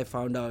day I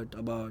found out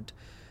about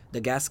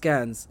the gas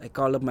cans, I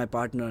called up my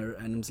partner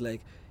and I was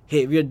like,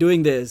 "Hey, we are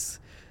doing this."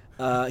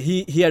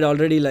 He had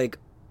already like.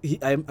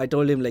 I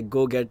told him like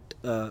go get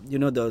you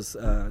know those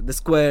the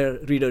square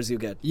readers you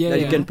get that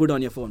you can put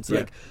on your phone. So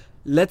like,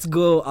 let's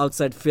go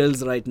outside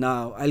Phil's right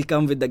now. I'll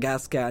come with the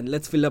gas can.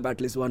 Let's fill up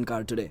at least 1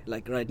 car today,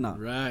 like right now.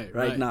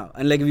 Right now.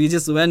 And like we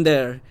just went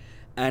there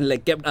and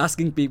like kept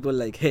asking people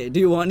like, hey, do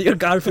you want your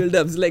car filled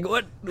up? It's like,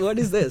 what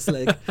is this?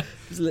 Like,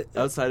 it's like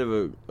outside of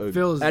a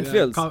Phil's, at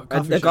Phil's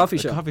at the coffee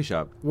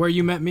shop. Where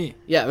you met me.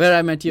 Yeah, where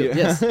I met you. Yeah.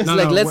 Yes. It's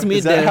like let's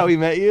meet there. Is that how we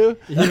met you?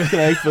 Can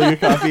I fill your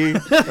coffee?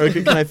 Or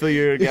can I fill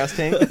your gas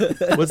tank?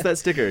 What's that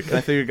sticker? Can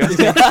I fill your gas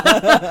tank?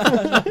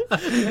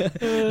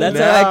 That's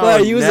how I acquire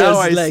users. Now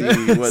I like,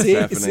 see what's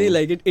happening. See,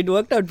 like it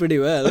worked out pretty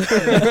well.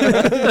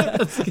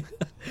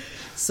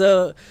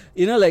 So,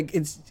 you know, like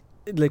it's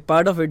like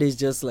part of it is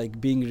just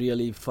like being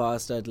really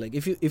fast at like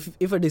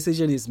if a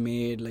decision is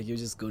made, like you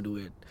just go do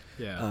it.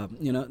 Yeah.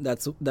 You know,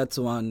 that's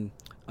one.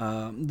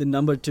 The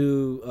number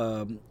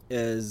 2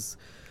 is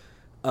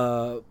there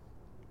are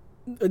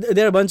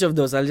a bunch of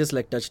those. I'll just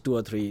like touch 2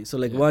 or 3. So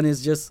like one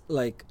is just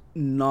like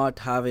not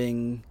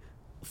having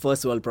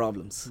first world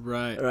problems.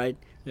 Right.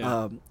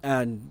 Yeah.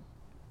 And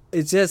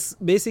it's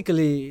just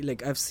basically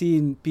like I've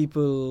seen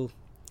people,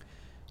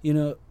 you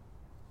know,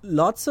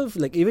 lots of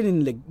like even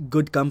in like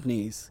good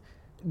companies,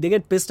 they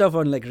get pissed off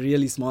on like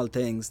really small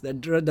things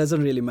that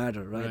doesn't really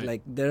matter, right?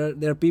 Like there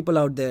are people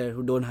out there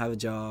who don't have a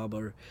job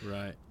or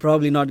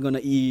probably not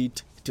gonna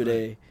eat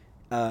today,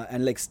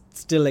 and like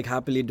still like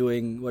happily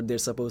doing what they're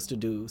supposed to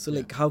do. So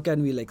like how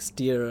can we like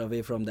steer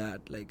away from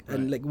that? Like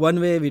and like one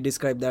way we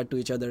describe that to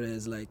each other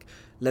is like,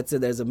 let's say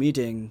there's a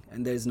meeting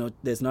and there's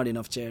not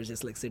enough chairs,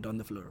 just like sit on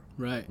the floor.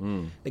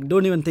 Like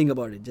don't even think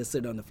about it, just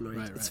sit on the floor.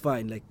 It's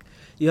fine. Like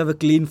you have a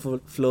clean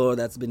floor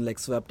that's been like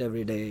swept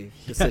every day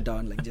to sit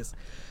on, like just.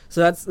 So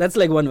that's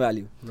like one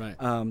value. There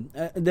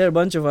are a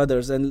bunch of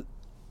others and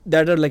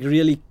that are like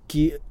really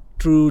key,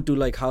 true to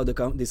like how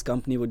this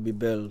company would be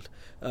built.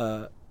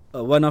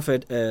 One of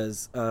it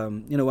is,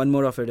 one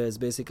more of it is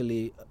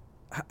basically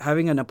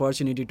having an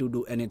opportunity to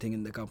do anything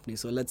in the company.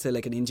 So let's say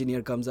like an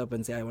engineer comes up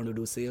and say, I want to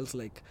do sales.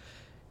 Like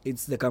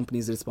it's the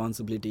company's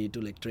responsibility to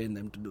like train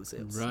them to do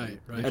sales.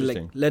 And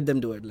like let them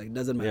do it. Like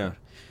doesn't matter.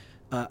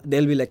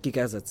 They'll be like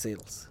kick-ass at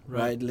sales.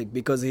 Like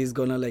because he's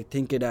gonna like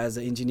think it as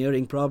an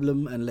engineering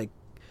problem and like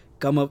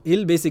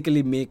he'll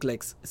basically make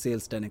like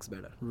sales 10x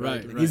better.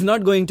 Like he's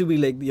not going to be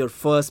like your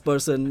first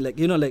person, like,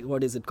 you know, like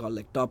what is it called,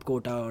 like top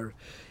quota, or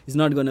he's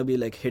not going to be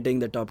like hitting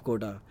the top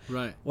quota.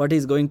 What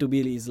he's going to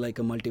be is like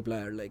a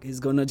multiplier. Like he's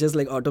going to just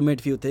like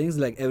automate few things,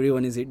 like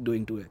everyone is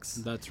doing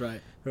 2x. That's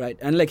right.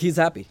 And like he's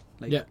happy,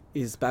 like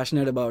he's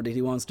passionate about it,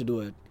 he wants to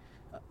do it.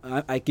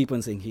 I keep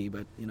on saying he,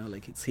 but you know,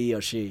 like it's he or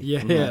she.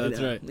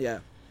 That's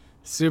right.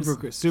 Super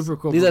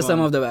cool. These are some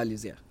of the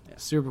values.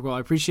 Super cool. I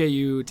appreciate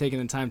you taking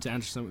the time to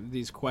answer some of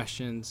these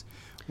questions.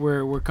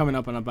 We're coming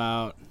up on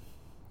about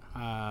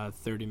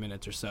 30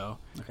 minutes or so,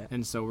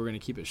 and so we're going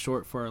to keep it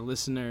short for our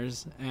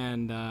listeners,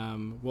 and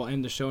we'll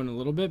end the show in a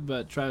little bit.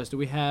 But Travis,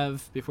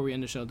 before we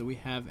end the show, do we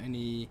have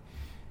any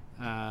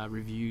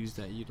reviews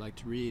that you'd like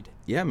to read?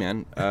 Yeah,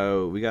 man.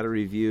 We got a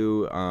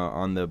review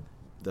on the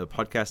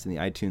podcast in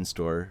the iTunes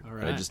store.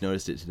 I just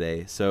noticed it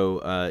today.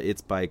 So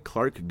it's by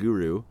Clark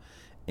Guru.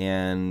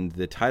 And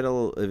the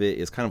title of it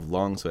is kind of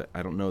long, so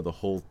I don't know the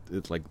whole.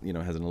 It's like, you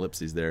know, has an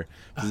ellipses there.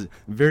 It's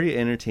very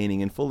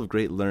entertaining and full of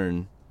great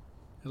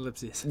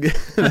ellipses.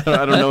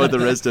 I don't know what the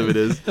rest of it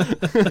is.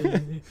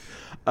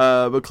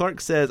 But Clark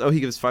says, he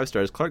gives 5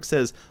 stars. Clark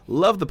says,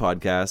 love the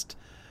podcast.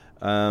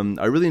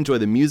 I really enjoy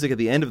the music at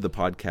the end of the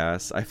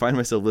podcast. I find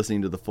myself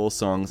listening to the full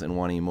songs and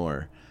wanting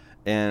more.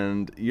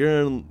 And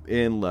you're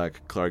in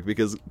luck, Clark,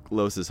 because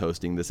Los is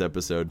hosting this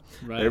episode.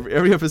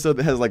 Every episode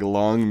that has like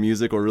long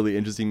music or really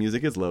interesting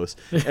music is Los.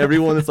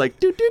 Everyone that's like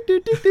doot doot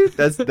doot doot doot,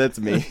 that's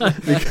me,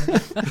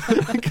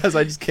 because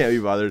I just can't be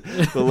bothered.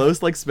 But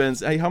Los like spends.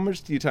 Hey, how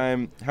much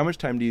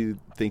time do you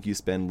think you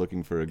spend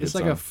looking for a good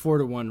song? It's like a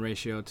 4-to-1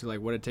 ratio to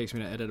like what it takes me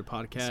to edit a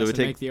podcast and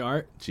make the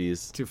art.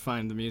 Jeez. To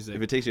find the music.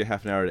 If it takes you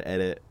half an hour to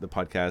edit the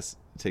podcast,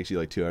 it takes you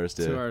like 2 hours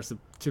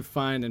to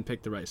find and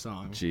pick the right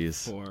song.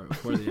 Jeez.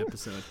 For the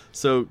episode.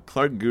 So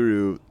Clark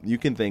Guru, you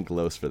can thank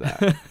Los for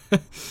that.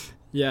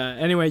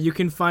 Anyway, you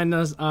can find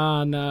us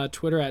on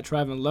Twitter at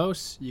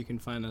TrivanLos. You can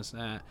find us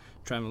at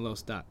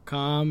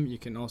TrivanLos.com. You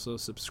can also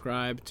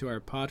subscribe to our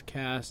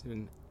podcast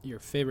and your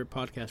favorite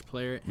podcast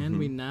player, and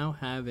we now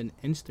have an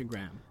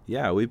Instagram.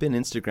 Yeah, we've been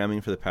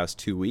Instagramming for the past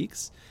 2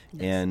 weeks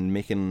and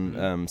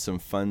making some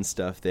fun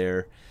stuff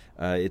there.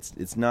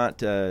 It's not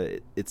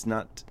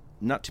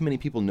too many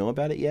people know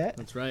about it yet.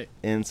 That's right.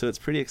 And so it's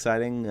pretty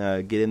exciting.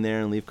 Get in there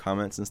and leave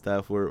comments and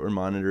stuff. We're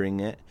monitoring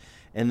it.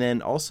 And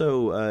then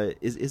also,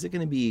 is it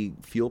going to be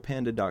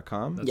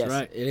fuelpanda.com? That's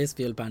right. It is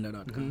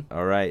fuelpanda.com.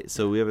 All right.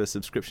 So we have a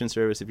subscription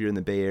service if you're in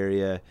the Bay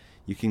Area.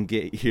 You can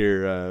get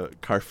your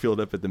car filled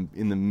up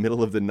in the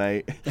middle of the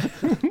night.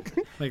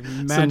 Like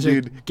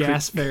magic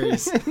gas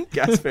ferries.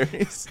 Gas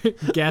ferries.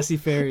 Gassy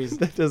ferries.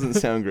 That doesn't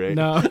sound great.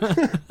 No.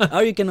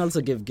 Or you can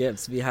also give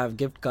gifts. We have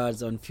gift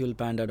cards on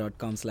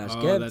fuelpanda.com/gifts.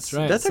 Oh, that's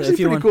right. That's actually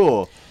pretty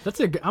cool.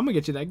 I'm going to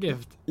get you that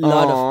gift.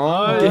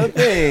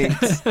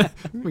 Thanks. I'm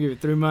going to give you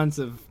 3 months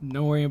of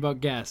no worrying about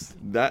gas.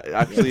 That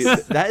actually,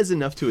 that is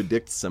enough to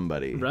addict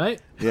somebody.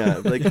 Right? Yeah.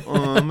 Like,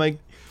 my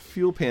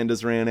Fuel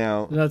Pandas ran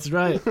out. That's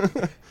right.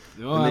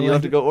 And then you'll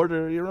have to go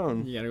order your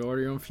own. You got to go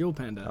order your own Fuel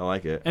Panda. I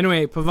like it.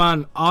 Anyway,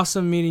 Pavan,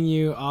 awesome meeting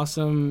you.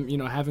 Awesome,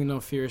 having no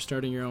fear,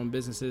 starting your own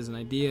businesses and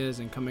ideas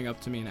and coming up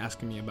to me and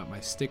asking me about my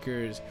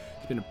stickers.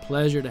 It's been a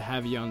pleasure to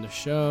have you on the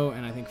show,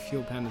 and I think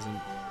Fuel Panda is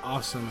an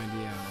awesome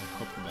idea, and I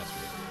hope the best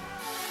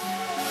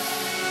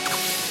for you.